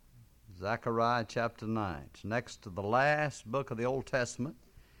Zechariah chapter 9. It's next to the last book of the Old Testament.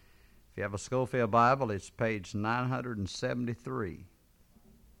 If you have a Scofield Bible, it's page 973.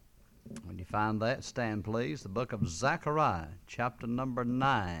 When you find that, stand please. The book of Zechariah, chapter number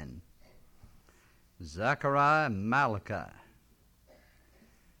 9. Zechariah and Malachi.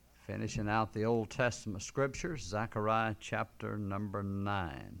 Finishing out the Old Testament scriptures, Zechariah chapter number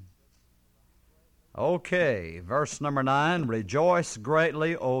 9. Okay, verse number 9. Rejoice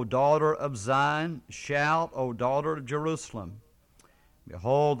greatly, O daughter of Zion. Shout, O daughter of Jerusalem.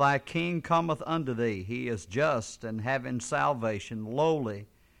 Behold, thy king cometh unto thee. He is just and having salvation, lowly,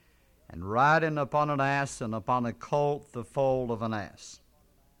 and riding upon an ass, and upon a colt, the foal of an ass.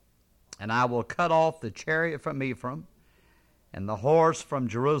 And I will cut off the chariot from Ephraim, and the horse from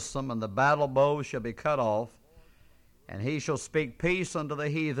Jerusalem, and the battle bow shall be cut off. And he shall speak peace unto the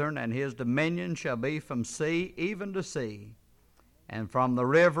heathen, and his dominion shall be from sea even to sea, and from the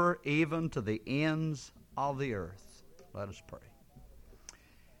river even to the ends of the earth. Let us pray.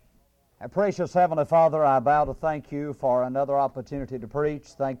 Our precious Heavenly Father, I bow to thank you for another opportunity to preach.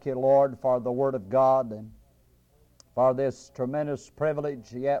 Thank you, Lord, for the Word of God and for this tremendous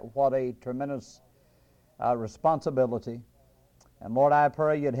privilege, yet what a tremendous responsibility. And Lord, I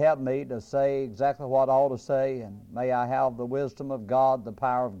pray you'd help me to say exactly what I ought to say, and may I have the wisdom of God, the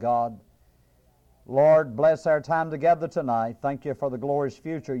power of God. Lord, bless our time together tonight. Thank you for the glorious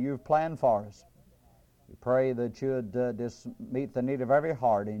future you've planned for us. We pray that you'd just meet the need of every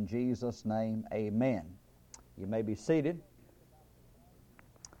heart. In Jesus' name, amen. You may be seated.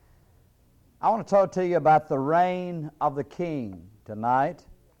 I want to talk to you about the reign of the King tonight.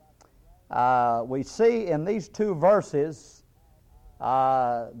 We see in these two verses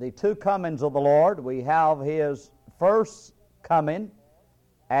the two comings of the Lord. We have His first coming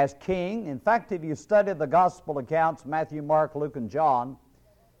as King. In fact, if you study the Gospel accounts, Matthew, Mark, Luke, and John,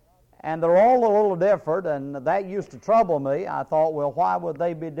 and they're all a little different, and that used to trouble me. I thought, well, why would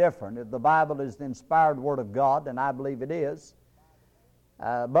they be different? If the Bible is the inspired Word of God, and I believe it is.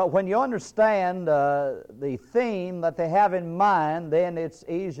 But when you understand the theme that they have in mind, then it's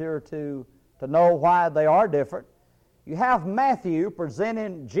easier to know why they are different. You have Matthew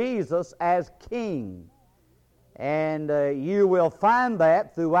presenting Jesus as King, and you will find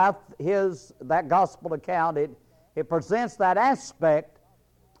that throughout that gospel account. It presents that aspect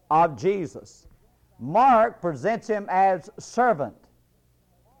of Jesus. Mark presents him as servant,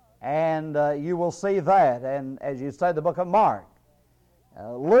 and you will see that, and as you study the book of Mark.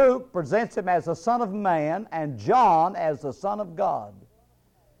 Luke presents him as the Son of Man, and John as the Son of God.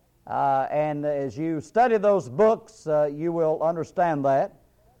 And as you study those books, you will understand that.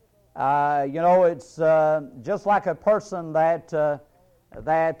 It's just like a person that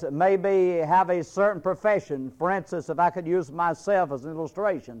maybe have a certain profession. For instance, if I could use myself as an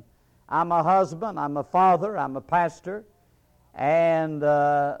illustration, I'm a husband, I'm a father, I'm a pastor, and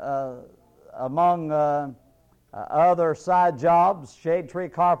among other side jobs, shade tree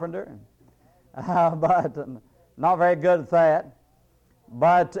carpenter, but not very good at that.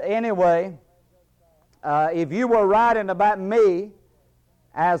 But anyway, if you were writing about me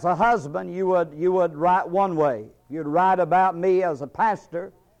as a husband, you would write one way. If you'd write about me as a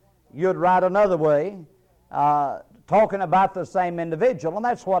pastor, you'd write another way, talking about the same individual, and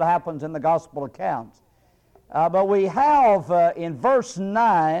that's what happens in the gospel accounts. But we have in verse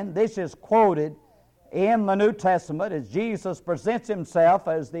 9, this is quoted in the New Testament as Jesus presents himself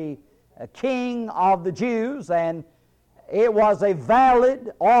as the King of the Jews, and it was a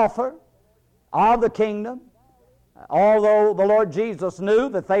valid offer of the kingdom. Although the Lord Jesus knew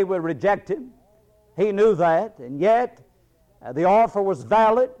that they would reject him, he knew that, and yet the offer was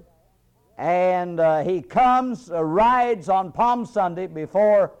valid, and he comes, rides on Palm Sunday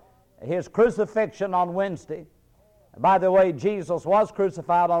before his crucifixion on Wednesday. By the way, Jesus was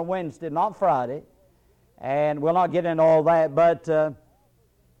crucified on Wednesday, not Friday, and we'll not get into all that, but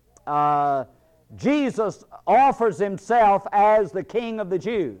Jesus offers himself as the King of the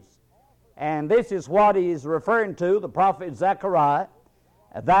Jews. And this is what he is referring to, the prophet Zechariah.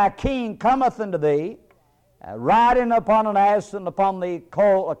 Thy king cometh unto thee, riding upon an ass, and upon the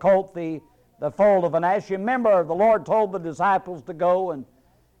colt, the foal of an ass. You remember the Lord told the disciples to go,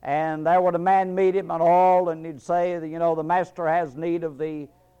 and there would a man meet him and all, and he'd say, the master has need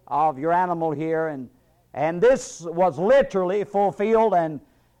of your animal here. And this was literally fulfilled, and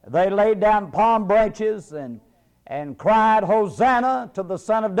they laid down palm branches and cried, Hosanna to the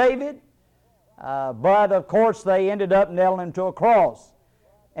Son of David. But, of course, they ended up nailing him to a cross.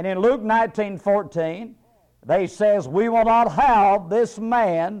 And in Luke 19:14, they says, we will not have this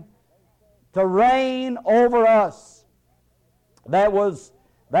man to reign over us. That was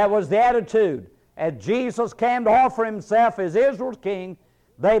That was the attitude. As Jesus came to offer himself as Israel's king,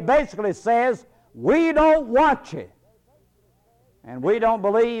 they basically says, we don't want you. And we don't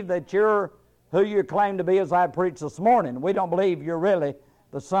believe that you're who you claim to be, as I preached this morning. We don't believe you're really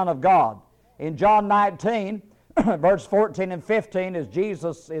the Son of God. In John 19, verse 14 and 15, as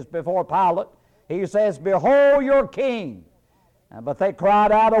Jesus is before Pilate, he says, behold your king. But they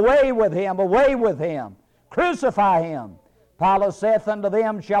cried out, away with him, crucify him. Pilate saith unto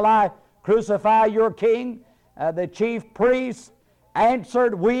them, shall I crucify your king? The chief priests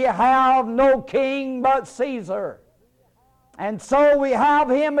answered, we have no king but Caesar. And so we have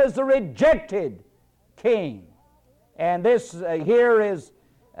him as the rejected king. And this here is,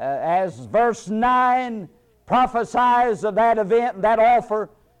 as verse 9 prophesies of that event and that offer,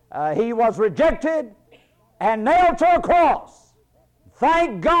 he was rejected and nailed to a cross.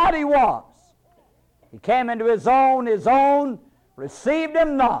 Thank God he was. He came into his own received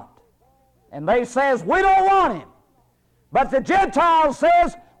him not. And they says, we don't want him. But the Gentiles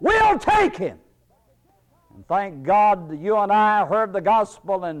says, we'll take him. And thank God that you and I heard the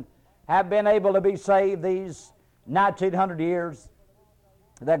gospel and have been able to be saved these 1900 years.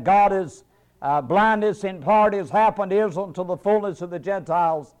 That God is blindness in part has happened to Israel until the fullness of the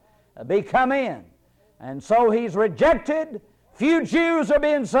Gentiles be come in. And so he's rejected. Few Jews are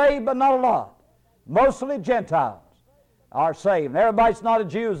being saved, but not a lot. Mostly Gentiles are saved. And everybody's not a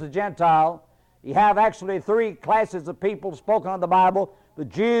Jew is a Gentile. You have actually three classes of people spoken in the Bible: the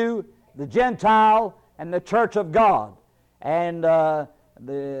Jew, the Gentile, and the church of God. And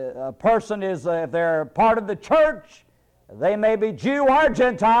the person is, if they're part of the church, they may be Jew or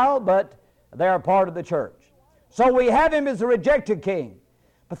Gentile, but they're a part of the church. So we have him as a rejected king.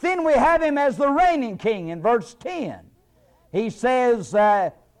 But then we have him as the reigning king in verse 10. He says,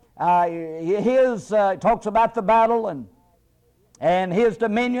 talks about the battle, and his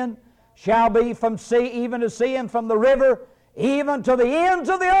dominion shall be from sea even to sea, and from the river even to the ends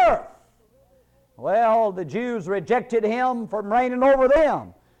of the earth. Well, the Jews rejected him from reigning over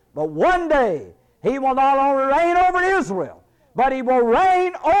them. But one day, he will not only reign over Israel, but he will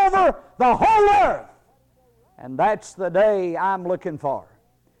reign over the whole earth. And that's the day I'm looking for.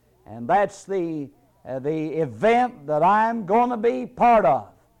 And that's the event that I'm going to be part of.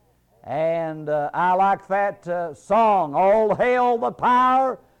 And I like that song, all hail the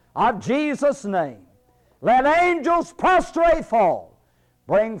power of Jesus' name. Let angels prostrate fall,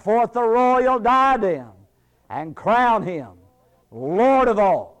 bring forth the royal diadem, and crown him Lord of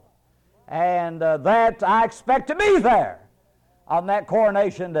all. And that I expect to be there on that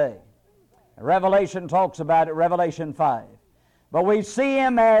coronation day. Revelation talks about it, Revelation 5. But we see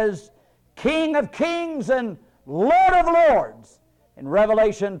him as King of kings and Lord of lords. In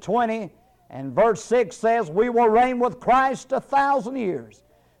Revelation 20 and verse 6 says, we will reign with Christ 1,000 years.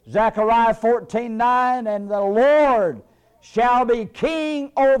 Zechariah 14:9, and the Lord shall be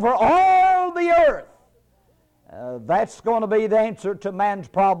king over all the earth. That's going to be the answer to man's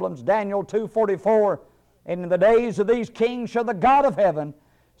problems. Daniel 2:44, and in the days of these kings shall the God of heaven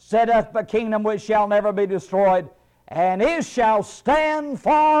set up a kingdom which shall never be destroyed, and it shall stand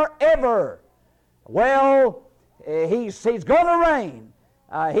forever. Well, he's going to reign.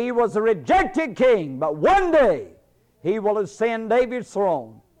 He was a rejected king, but one day he will ascend David's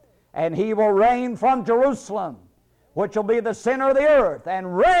throne, and he will reign from Jerusalem, which will be the center of the earth,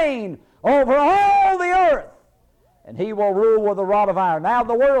 and reign over all the earth. And he will rule with a rod of iron. Now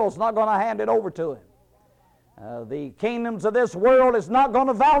the world's not going to hand it over to him. The kingdoms of this world is not going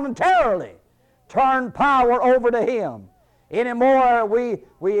to voluntarily turn power over to him anymore.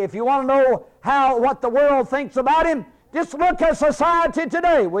 If you want to know what the world thinks about him, just look at society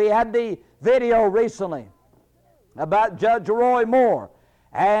today. We had the video recently about Judge Roy Moore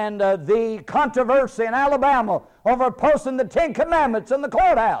and the controversy in Alabama over posting the Ten Commandments in the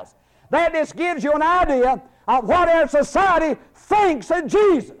courthouse. That just gives you an idea of what our society thinks of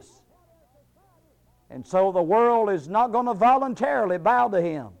Jesus. And so the world is not going to voluntarily bow to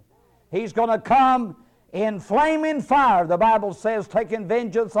him. He's going to come in flaming fire, the Bible says, taking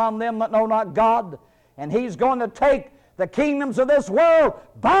vengeance on them that know not God. And he's going to take the kingdoms of this world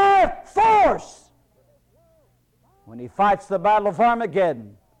by force when he fights the battle of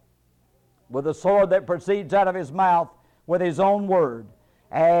Armageddon with the sword that proceeds out of his mouth with his own word.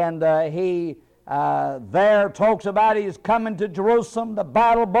 And he there talks about he's coming to Jerusalem. The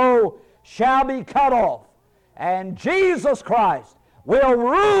battle bow shall be cut off, and Jesus Christ will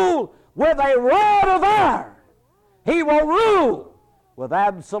rule with a rod of iron. He will rule with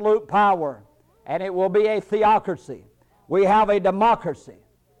absolute power, and it will be a theocracy. We have a democracy.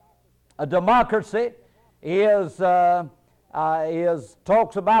 A democracy is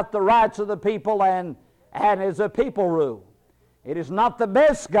talks about the rights of the people and is a people rule. It is not the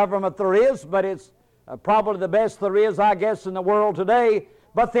best government there is, but it's probably the best there is, I guess, in the world today.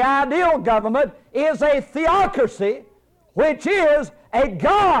 But the ideal government is a theocracy, which is a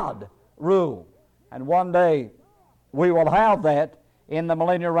God rule. And one day we will have that in the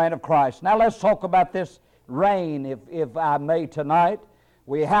millennial reign of Christ. Now let's talk about this reign, if I may, tonight.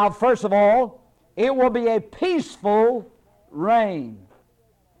 We have, first of all, it will be a peaceful reign.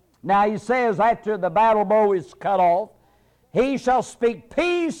 Now he says, after the battle bow is cut off, he shall speak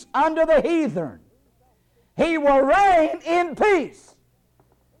peace unto the heathen. He will reign in peace.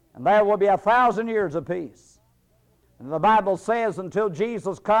 And there will be 1,000 years of peace. And the Bible says until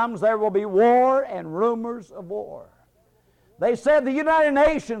Jesus comes, there will be war and rumors of war. They said the United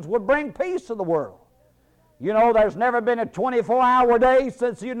Nations would bring peace to the world. You know, there's never been a 24-hour day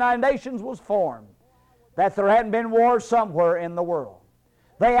since the United Nations was formed that there hadn't been war somewhere in the world.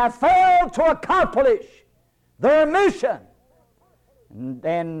 They have failed to accomplish their mission.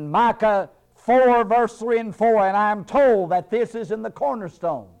 And Micah 4, verse 3 and 4, and I am told that this is in the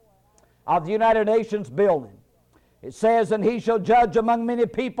cornerstone of the United Nations building. It says, and he shall judge among many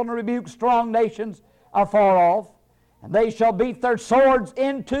people and rebuke strong nations afar off, and they shall beat their swords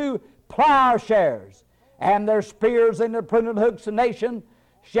into plowshares, and their spears into pruning hooks. A nation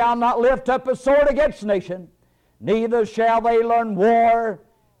shall not lift up a sword against nation, neither shall they learn war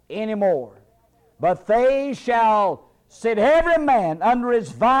anymore. But they shall sit every man under his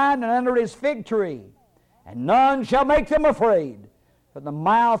vine and under his fig tree, and none shall make them afraid, for the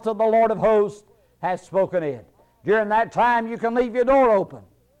mouth of the Lord of hosts hath spoken it. During that time, you can leave your door open.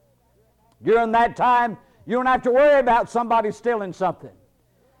 During that time, you don't have to worry about somebody stealing something.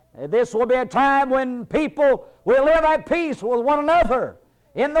 This will be a time when people will live at peace with one another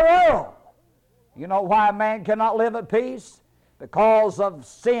in the world. You know why a man cannot live at peace? Because of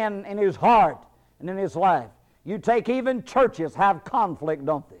sin in his heart and in his life. You take even churches have conflict,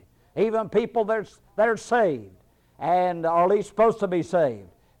 don't they? Even people that are saved and are at least supposed to be saved.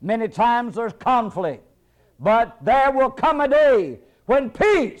 Many times there's conflict. But there will come a day when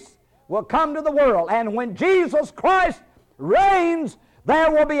peace will come to the world. And when Jesus Christ reigns,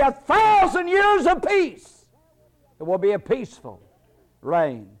 there will be 1,000 years of peace. It will be a peaceful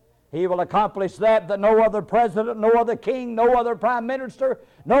reign. He will accomplish that no other president, no other king, no other prime minister,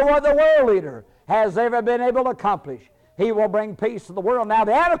 no other world leader has ever been able to accomplish. He will bring peace to the world. Now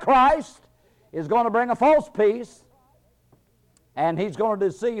the Antichrist is going to bring a false peace, and he's going to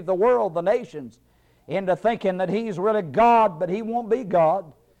deceive the world, the nations, into thinking that he's really God, but he won't be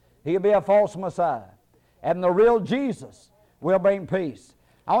God. He'll be a false Messiah. And the real Jesus will bring peace.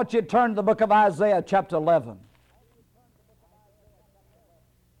 I want you to turn to the book of Isaiah chapter 11.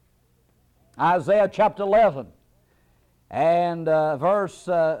 Isaiah chapter 11 and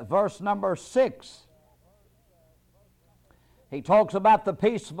verse number 6. He talks about the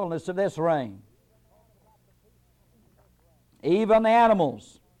peacefulness of this reign. Even the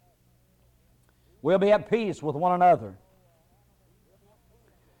animals will be at peace with one another.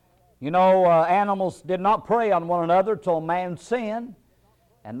 You know, animals did not prey on one another till man sinned,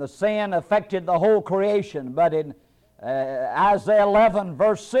 and the sin affected the whole creation. But in Isaiah 11,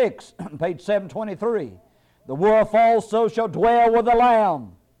 verse 6, page 723, the wolf also shall dwell with the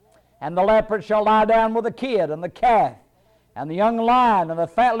lamb, and the leopard shall lie down with the kid and the calf, and the young lion and the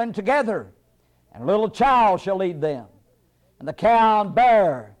fatling together, and a little child shall lead them. And the cow and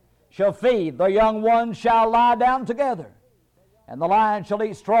bear shall feed, the young ones shall lie down together, and the lion shall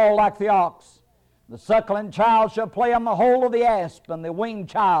eat straw like the ox. The suckling child shall play on the hole of the asp, and the weaned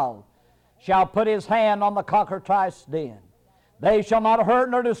child shall put his hand on the cockatrice den. They shall not hurt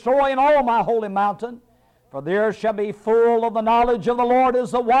nor destroy in all my holy mountain, for the earth shall be full of the knowledge of the Lord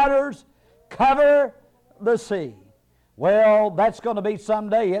as the waters cover the sea. Well, that's going to be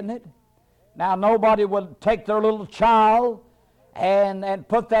someday, isn't it? Now, nobody would take their little child and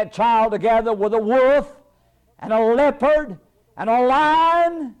put that child together with a wolf and a leopard and a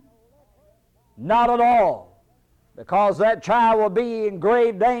lion. Not at all, because that child will be in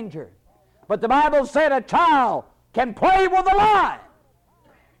grave danger. But the Bible said a child can play with a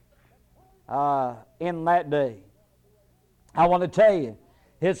lion in that day. I want to tell you,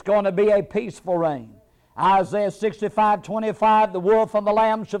 it's going to be a peaceful reign. Isaiah 65:25, the wolf and the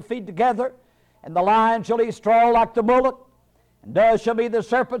lamb shall feed together, and the lion shall eat straw like the bullock, and thus shall be the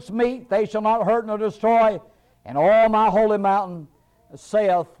serpent's meat. They shall not hurt nor destroy in all my holy mountain,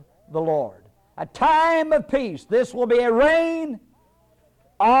 saith the Lord. A time of peace. This will be a reign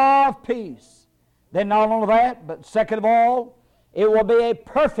of peace. Then not only that, but second of all, it will be a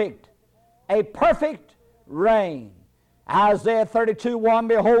perfect reign. Isaiah 32:1,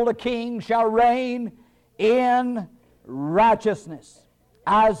 behold, a king shall reign in righteousness.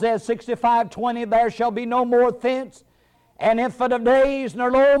 Isaiah 65:20, there shall be no more thence an infant of days, nor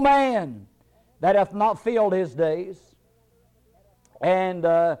an old man that hath not filled his days. And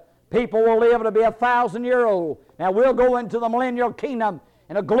people will live to be 1,000-year-old. Now we'll go into the millennial kingdom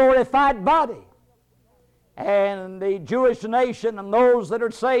in a glorified body. And the Jewish nation and those that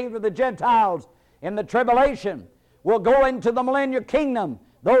are saved of the Gentiles in the tribulation will go into the millennial kingdom.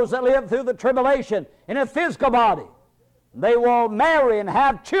 Those that live through the tribulation in a physical body. They will marry and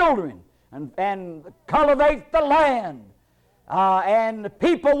have children and cultivate the land. And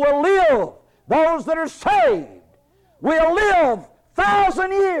people will live. Those that are saved will live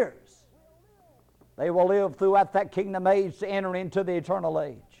 1,000 years. They will live throughout that kingdom age to enter into the eternal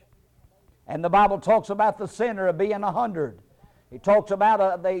age. And the Bible talks about the sinner being 100. It talks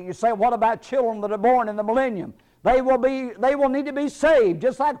about, you say, what about children that are born in the millennium? They will need to be saved,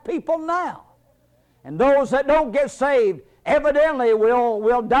 just like people now. And those that don't get saved, evidently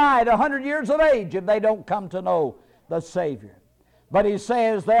will die at 100 years of age if they don't come to know the Savior. But he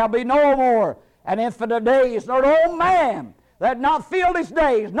says, there'll be no more an infant of days, nor an old man that not filled his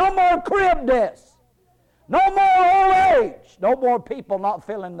days. No more crib deaths. No more old age. No more people not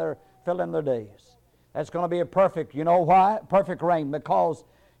filling their days. That's going to be a perfect, you know why? Perfect reign, because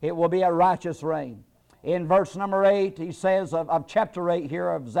it will be a righteous reign. In verse number 8, he says of chapter 8 here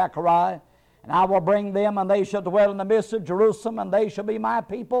of Zechariah, and I will bring them, and they shall dwell in the midst of Jerusalem, and they shall be my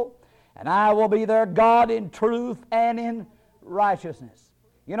people, and I will be their God in truth and in righteousness.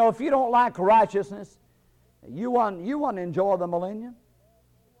 You know, if you don't like righteousness, you want to enjoy the millennium.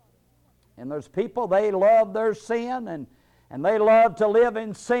 And there's people, they love their sin, and they love to live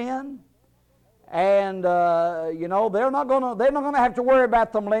in sin. And you know, they're not going to have to worry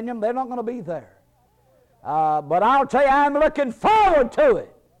about the millennium. They're not going to be there. But I'll tell you, I'm looking forward to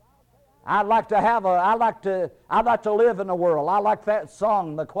it. I'd like to live in the world. I like that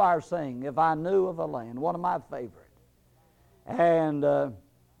song the choir sing, If I Knew of a Land, one of my favorite. And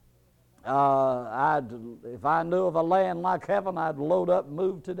if I knew of a land like heaven, I'd load up and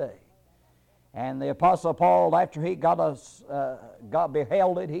move today. And the Apostle Paul, after he got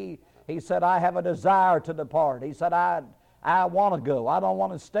beheld it, he said, I have a desire to depart. He said, I want to go. I don't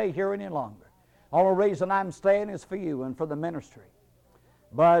want to stay here any longer. Only reason I'm staying is for you and for the ministry.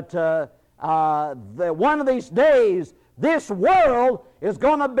 But one of these days, this world is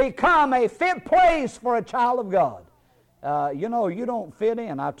going to become a fit place for a child of God. You know, you don't fit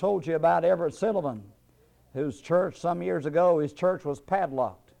in. I told you about Everett Sullivan, whose church some years ago, his church was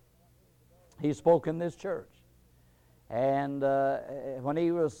padlocked. He spoke in this church. And when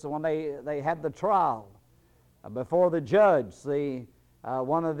they had the trial before the judge,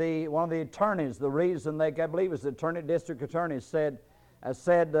 one of the attorneys, the reason I believe it was the district attorney, said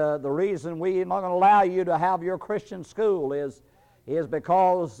the reason we're not going to allow you to have your Christian school is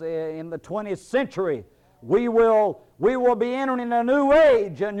because in the 20th century we will be entering a new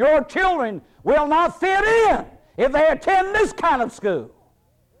age, and your children will not fit in if they attend this kind of school.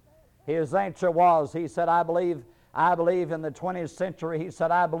 His answer was, he said, I believe in the 20th century, he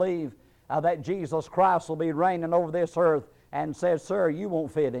said, I believe that Jesus Christ will be reigning over this earth, and said, sir, you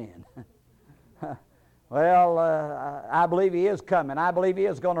won't fit in. Well, I believe he is coming. I believe he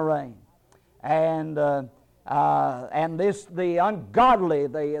is going to reign. And the ungodly,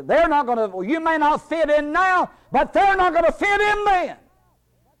 they're not going to, you may not fit in now, but they're not going to fit in then.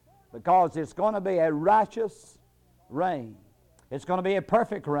 Because it's going to be a righteous reign. It's going to be a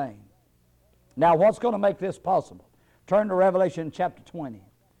perfect reign. Now, what's going to make this possible? Turn to Revelation chapter 20.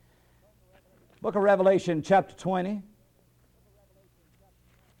 Book of Revelation chapter 20.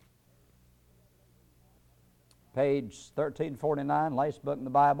 Page 1349, last book in the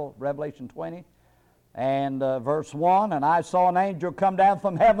Bible, Revelation 20. And verse 1, and I saw an angel come down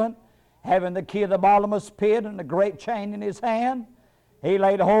from heaven, having the key of the bottomless pit and a great chain in his hand. He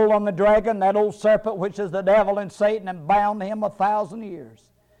laid hold on the dragon, that old serpent, which is the devil and Satan, and bound him 1,000 years.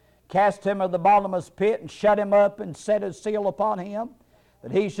 Cast him of the bottomless pit, and shut him up, and set his seal upon him,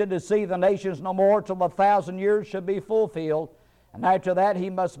 that he should deceive the nations no more till 1,000 years should be fulfilled. And after that he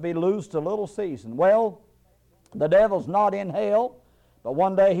must be loosed a little season. Well, the devil's not in hell, but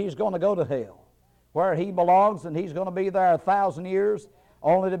one day he's going to go to hell, where he belongs, and he's going to be there 1,000 years,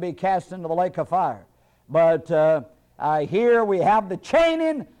 only to be cast into the lake of fire. But here we have the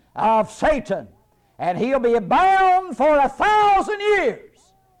chaining of Satan, and he'll be bound for 1,000 years.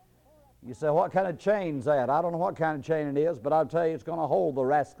 You say, what kind of chain's that? I don't know what kind of chain it is, but I'll tell you, it's going to hold the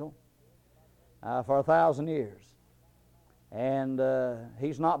rascal for 1,000 years. And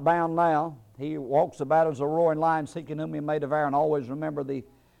he's not bound now. he walks about as a roaring lion, seeking whom he may devour. And always remember the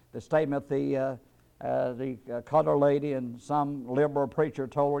statement the color lady and some liberal preacher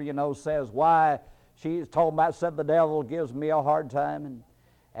told her, says why she's told about, said the devil gives me a hard time.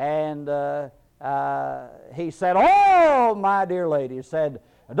 And he said, oh, my dear lady, he said,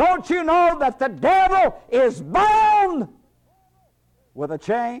 don't you know that the devil is bound with a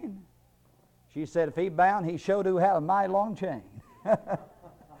chain? She said, if he bound, he showed who had a mighty long chain.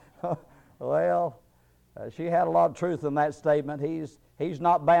 Well, she had a lot of truth in that statement. He's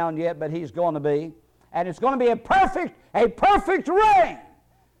not bound yet, but he's going to be. And it's going to be a perfect reign.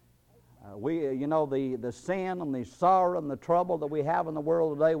 The sin and the sorrow and the trouble that we have in the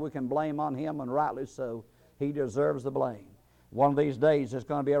world today, we can blame on him, and rightly so. He deserves the blame. One of these days, it's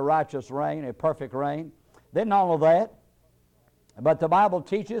going to be a righteous reign, a perfect reign. Then not only that, but the Bible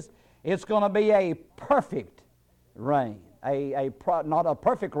teaches it's going to be a perfect reign. Not a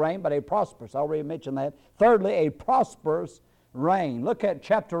perfect reign, but a prosperous. I already mentioned that. Thirdly, a prosperous reign. Look at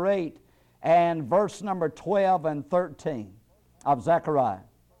chapter 8 and verse number 12 and 13 of Zechariah.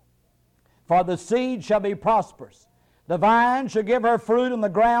 For the seed shall be prosperous. The vine shall give her fruit, and the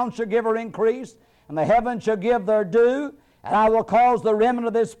ground shall give her increase, and the heavens shall give their due, and I will cause the remnant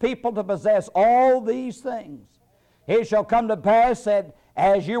of this people to possess all these things. It shall come to pass that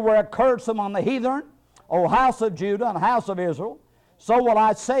as you were a curse among the heathen, O house of Judah and house of Israel, so will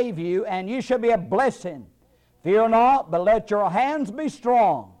I save you, and you shall be a blessing. Fear not, but let your hands be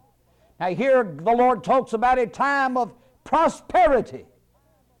strong. Now here the Lord talks about a time of prosperity,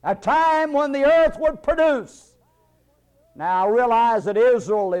 a time when the earth would produce. Now I realize that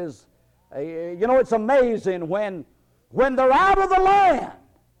Israel is, it's amazing when they're out of the land,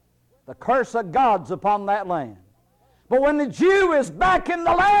 the curse of God's upon that land. But when the Jew is back in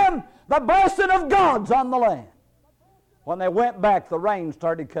the land, the blessing of God's on the land. When they went back, the rain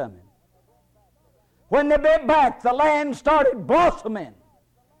started coming. When they went back, the land started blossoming.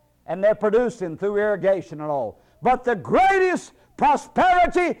 And they're producing through irrigation and all. But the greatest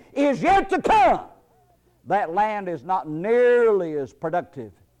prosperity is yet to come. That land is not nearly as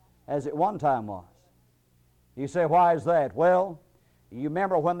productive as it one time was. You say, why is that? Well, you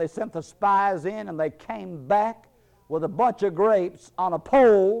remember when they sent the spies in and they came back with a bunch of grapes on a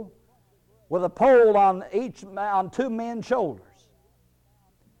pole, with a pole on two men's shoulders.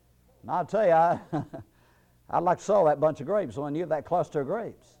 And I'll tell you, I'd like to saw that bunch of grapes when I knew that cluster of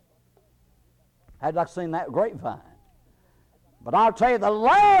grapes. I'd like to see that grapevine. But I'll tell you, the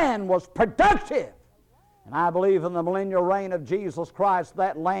land was productive. And I believe in the millennial reign of Jesus Christ,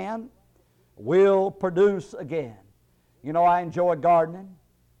 that land will produce again. I enjoy gardening,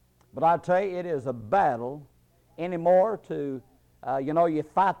 but I'll tell you, it is a battle anymore to, you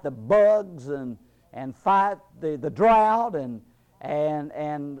fight the bugs and fight the drought and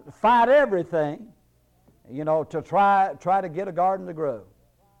fight everything, to try to get a garden to grow.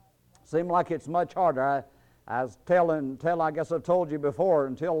 Seems like it's much harder. I was I guess I told you before,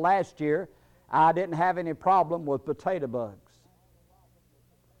 until last year, I didn't have any problem with potato bugs.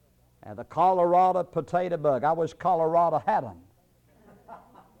 And the Colorado potato bug, I wish Colorado had them.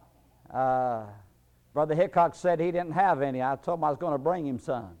 Brother Hickok said he didn't have any. I told him I was going to bring him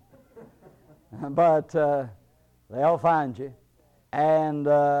some. But they'll find you. And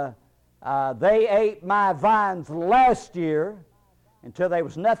they ate my vines last year until there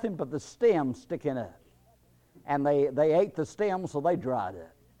was nothing but the stems sticking up. And they ate the stems, so they dried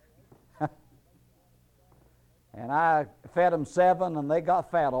up. And I fed them 7, and they got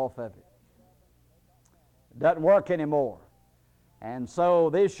fat off of it. Doesn't work anymore. And so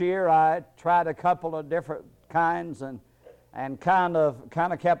this year I tried a couple of different kinds and kind of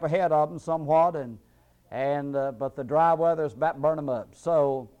kept ahead of them somewhat, but the dry weather's about to burn them up.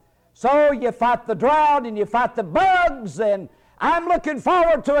 So you fight the drought and you fight the bugs, and I'm looking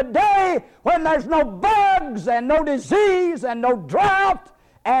forward to a day when there's no bugs and no disease and no drought,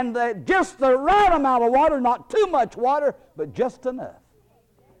 and just the right amount of water, not too much water, but just enough.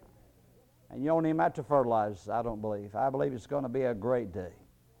 And you don't even have to fertilize, I don't believe. I believe it's going to be a great day.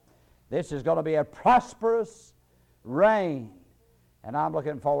 This is going to be a prosperous reign, and I'm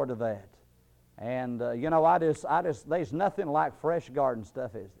looking forward to that. And, there's nothing like fresh garden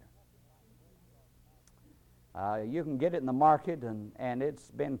stuff, is there? You can get it in the market, and it's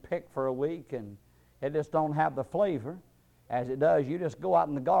been picked for a week, and it just don't have the flavor as it does. You just go out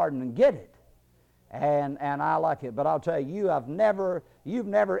in the garden and get it. And I like it. But I'll tell you, you've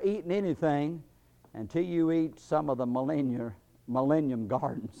never eaten anything until you eat some of the millennium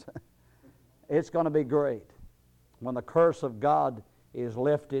gardens. It's going to be great when the curse of God is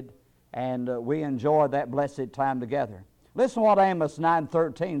lifted and we enjoy that blessed time together. Listen to what Amos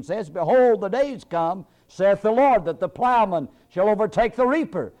 9:13 says. Behold, the days come, saith the Lord, that the plowman shall overtake the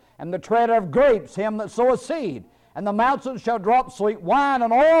reaper, and the treader of grapes him that soweth seed. And the mountains shall drop sweet wine,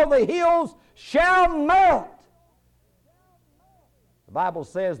 and all the hills shall melt. The Bible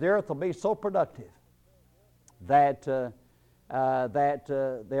says the earth will be so productive that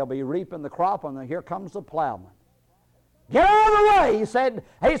they'll be reaping the crop, and here comes the plowman. Get out of the way, he said.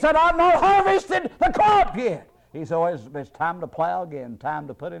 I've not harvested the crop yet. He said, well, it's time to plow again, time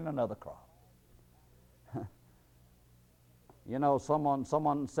to put in another crop. You know,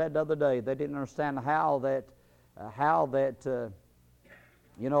 someone said the other day they didn't understand how that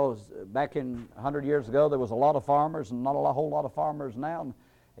you know, back in 100 years ago there was a lot of farmers and not a whole lot of farmers now. And,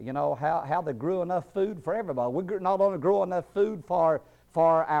 you know, how they grew enough food for everybody. We not only grow enough food for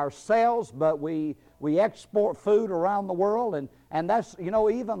ourselves, but we export food around the world, and that's, you know,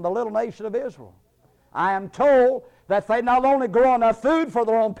 even the little nation of Israel. I am told that they not only grow enough food for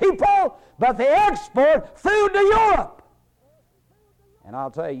their own people, but they export food to Europe. And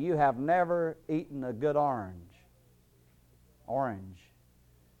I'll tell you, you have never eaten a good orange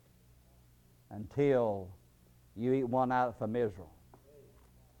until you eat one out from Israel.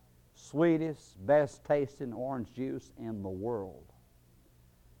 Sweetest, best tasting orange juice in the world.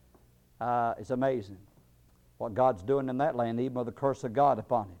 It's amazing what God's doing in that land, even with the curse of God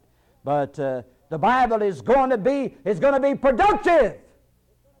upon it. But the Bible is going to be productive,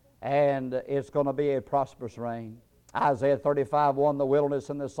 and it's going to be a prosperous reign. Isaiah 35:1, the wilderness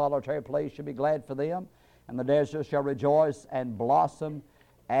and the solitary place shall be glad for them, and the desert shall rejoice and blossom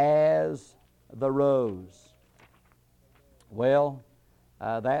as the rose. Well,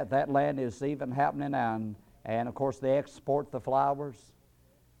 that land is even happening now, and of course they export the flowers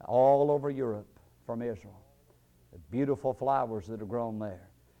all over Europe from Israel. The beautiful flowers that are grown there.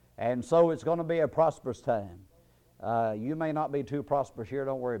 And so it's going to be a prosperous time. You may not be too prosperous here,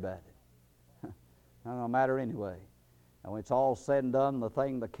 don't worry about it. It don't matter anyway. And when it's all said and done, the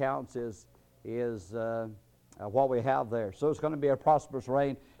thing that counts is what we have there. So it's going to be a prosperous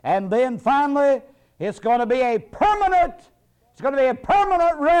reign. And then finally, it's going to be a permanent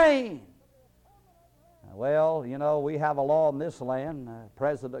reign. Well, you know, we have a law in this land. A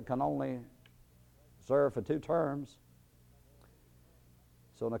president can only serve for 2 terms.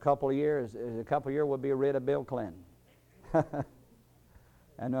 So in a couple of years we'll be rid of Bill Clinton.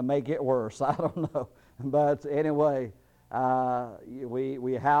 And it may get worse, I don't know. But anyway,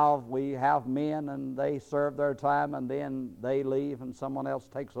 we have men, and they serve their time, and then they leave and someone else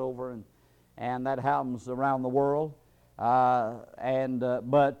takes over, and that happens around the world. But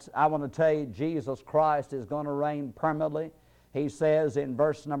I want to tell you, Jesus Christ is going to reign permanently. He says in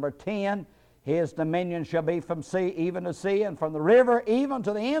verse number 10, His dominion shall be from sea even to sea, and from the river even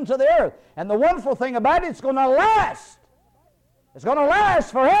to the ends of the earth. And the wonderful thing about it, it's going to last. It's going to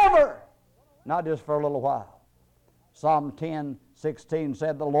last forever, not just for a little while. Psalm 10:16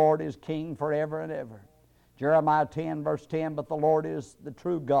 said, the Lord is king forever and ever. Jeremiah 10 verse 10, but the Lord is the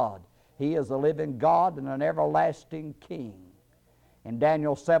true God. He is a living God and an everlasting king. In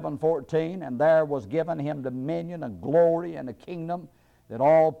Daniel 7:14, and there was given him dominion and glory and a kingdom, that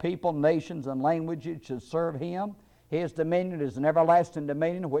all people, nations, and languages should serve him. His dominion is an everlasting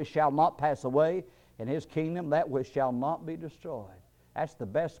dominion which shall not pass away, and his kingdom that which shall not be destroyed. That's the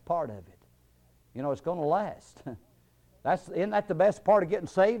best part of it. You know, it's going to last. Isn't that the best part of getting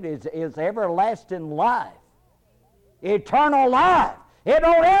saved? Is everlasting life, eternal life. It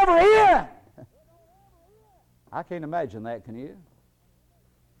don't ever end. I can't imagine that, can you?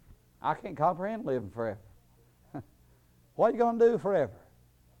 I can't comprehend living forever. What are you going to do forever?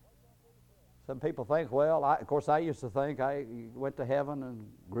 Some people think, well, of course I used to think I went to heaven and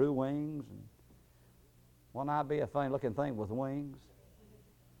grew wings. And wouldn't I be a funny-looking thing with wings?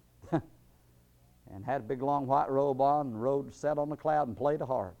 And had a big long white robe on and rode, sat on the cloud and played a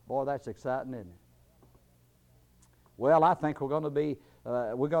harp. Boy, that's exciting, isn't it? Well, I think we're going to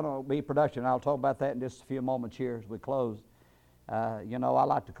be productive. I'll talk about that in just a few moments here as we close. You know, I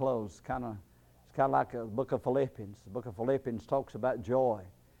like to close. It's kind of like the book of Philippians. The book of Philippians talks about joy.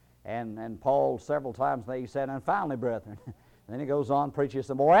 And Paul several times he said, and finally, brethren. And then he goes on, preaches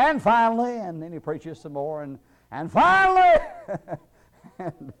some more, and finally, and then he preaches some more, and finally.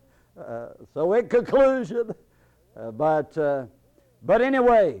 So in conclusion, but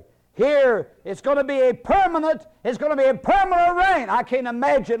anyway, here it's going to be a permanent reign. I can't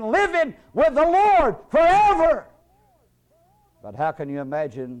imagine living with the Lord forever. But how can you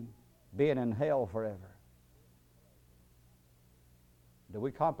imagine being in hell forever? Do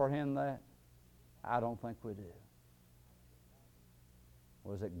we comprehend that? I don't think we do.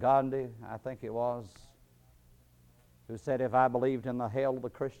 Was it Gandhi? I think it was, who said, if I believed in the hell of the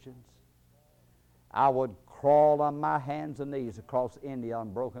Christians, I would crawl on my hands and knees across India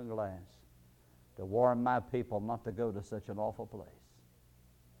on broken glass to warn my people not to go to such an awful place.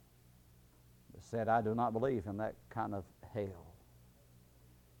 But said, I do not believe in that kind of hell.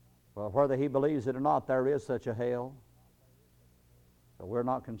 Well, whether he believes it or not, there is such a hell. But we're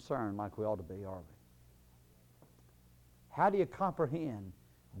not concerned like we ought to be, are we? How do you comprehend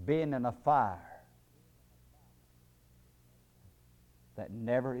being in a fire that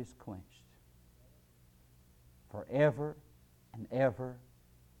never is quenched? Forever and ever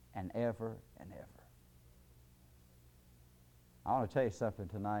and ever and ever. I want to tell you something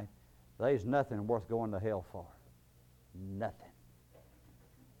tonight. There's nothing worth going to hell for. Nothing.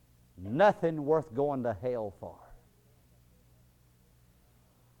 Nothing worth going to hell for.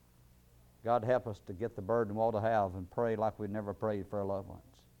 God help us to get the burden we ought to have and pray like we've never prayed for our loved ones.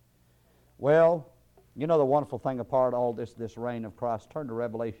 Well, you know the wonderful thing apart all this reign of Christ. Turn to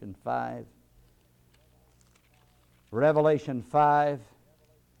Revelation 5. Revelation 5,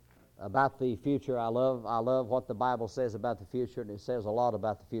 about the future. I love what the Bible says about the future, and it says a lot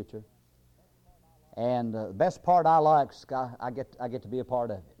about the future. And the best part I like, I get to be a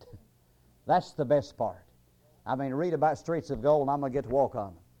part of it. That's the best part. I mean, read about streets of gold, and I'm going to get to walk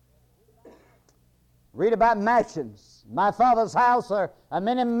on them. Read about mansions. My Father's house are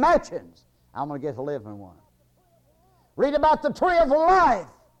many mansions. I'm going to get to live in one. Read about the tree of life.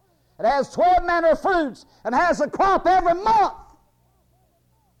 It has 12 manner of fruits and has a crop every month.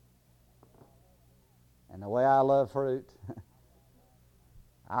 And the way I love fruit,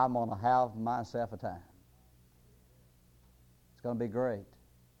 I'm going to have myself a time. It's going to be great.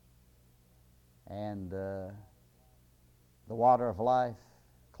 And the water of life,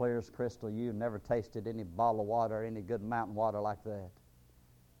 clear as crystal. You've never tasted any bottled water, any good mountain water like that.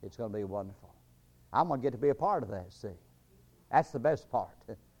 It's going to be wonderful. I'm going to get to be a part of that, see. That's the best part.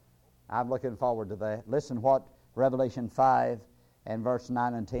 I'm looking forward to that. Listen what Revelation 5 and verse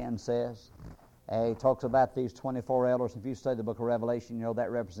 9 and 10 says. He talks about these 24 elders. If you study the book of Revelation, you know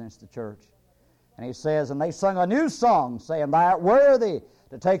that represents the church. And he says, and they sung a new song, saying, Thou art worthy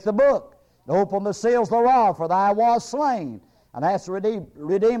to take the book, to open the seals thereof, for thou wast slain, and hast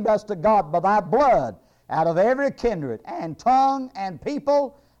redeemed us to God by thy blood, out of every kindred, and tongue, and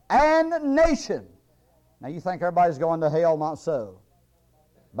people, and nation. Now you think everybody's going to hell? Not so.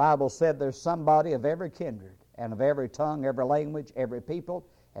 The Bible said there's somebody of every kindred, and of every tongue, every language, every people,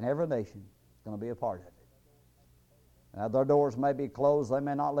 and every nation is going to be a part of it. Now their doors may be closed, they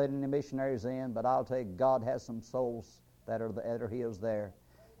may not let any missionaries in, but I'll tell you, God has some souls that are His there.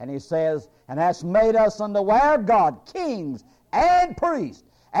 And He says, and hast made us unto our God kings and priests,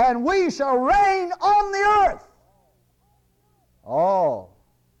 and we shall reign on the earth. Oh,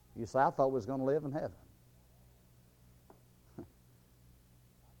 you say, I thought we was going to live in heaven.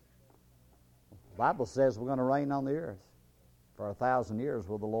 The Bible says we're going to reign on the earth for 1,000 years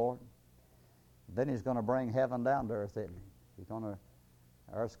with the Lord. Then He's going to bring heaven down to earth, isn't He?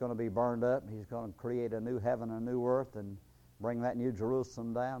 Earth's going to be burned up. He's going to create a new heaven and a new earth and bring that new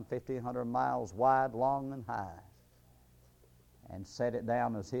Jerusalem down 1,500 miles wide, long, and high, and set it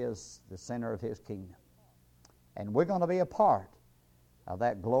down as the center of His kingdom. And we're going to be a part of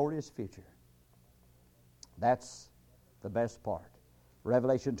that glorious future. That's the best part.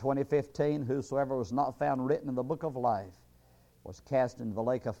 Revelation 20:15, whosoever was not found written in the book of life was cast into the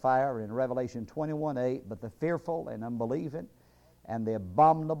lake of fire. In Revelation 21:8, but the fearful and unbelieving and the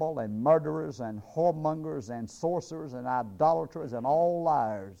abominable and murderers and whoremongers and sorcerers and idolaters and all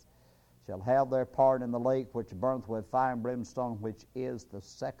liars shall have their part in the lake which burneth with fire and brimstone, which is the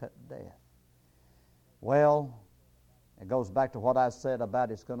second death. Well, it goes back to what I said about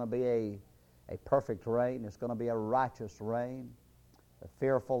it's going to be a perfect reign. It's going to be a righteous reign. The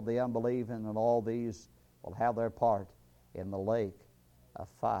fearful, the unbelieving, and all these will have their part in the lake of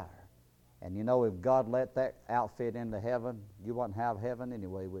fire. And you know, if God let that outfit into heaven, you wouldn't have heaven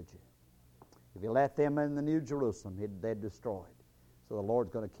anyway, would you? If you let them in the New Jerusalem, they'd destroy it. So the Lord's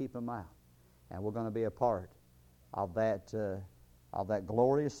going to keep them out. And we're going to be a part of that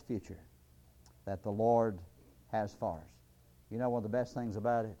glorious future that the Lord has for us. You know one of the best things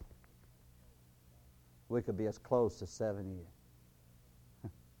about it? We could be as close to 7 years.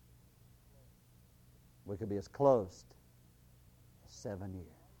 We could be as close as 7 years.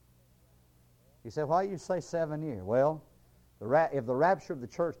 You say, why do you say 7 years? Well, if the rapture of the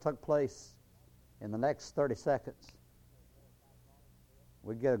church took place in the next 30 seconds,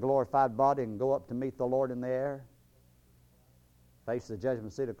 we'd get a glorified body and go up to meet the Lord in the air, face the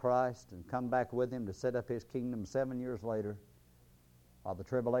judgment seat of Christ, and come back with Him to set up His kingdom 7 years later. While the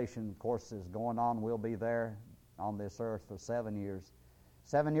tribulation, of course, is going on, we'll be there on this earth for 7 years.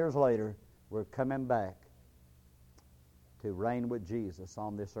 7 years later, we're coming back to reign with Jesus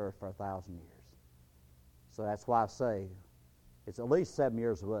on this earth for 1,000 years. So that's why I say it's at least 7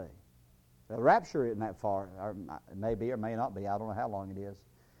 years away. The rapture isn't that far, or it may be or may not be. I don't know how long it is.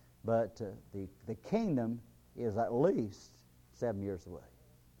 But the kingdom is at least 7 years away.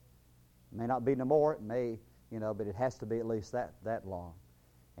 It may not be no more. It may, but it has to be at least that long.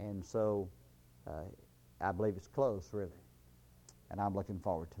 And so I believe it's close, really. And I'm looking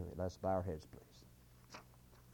forward to it. Let's bow our heads, please.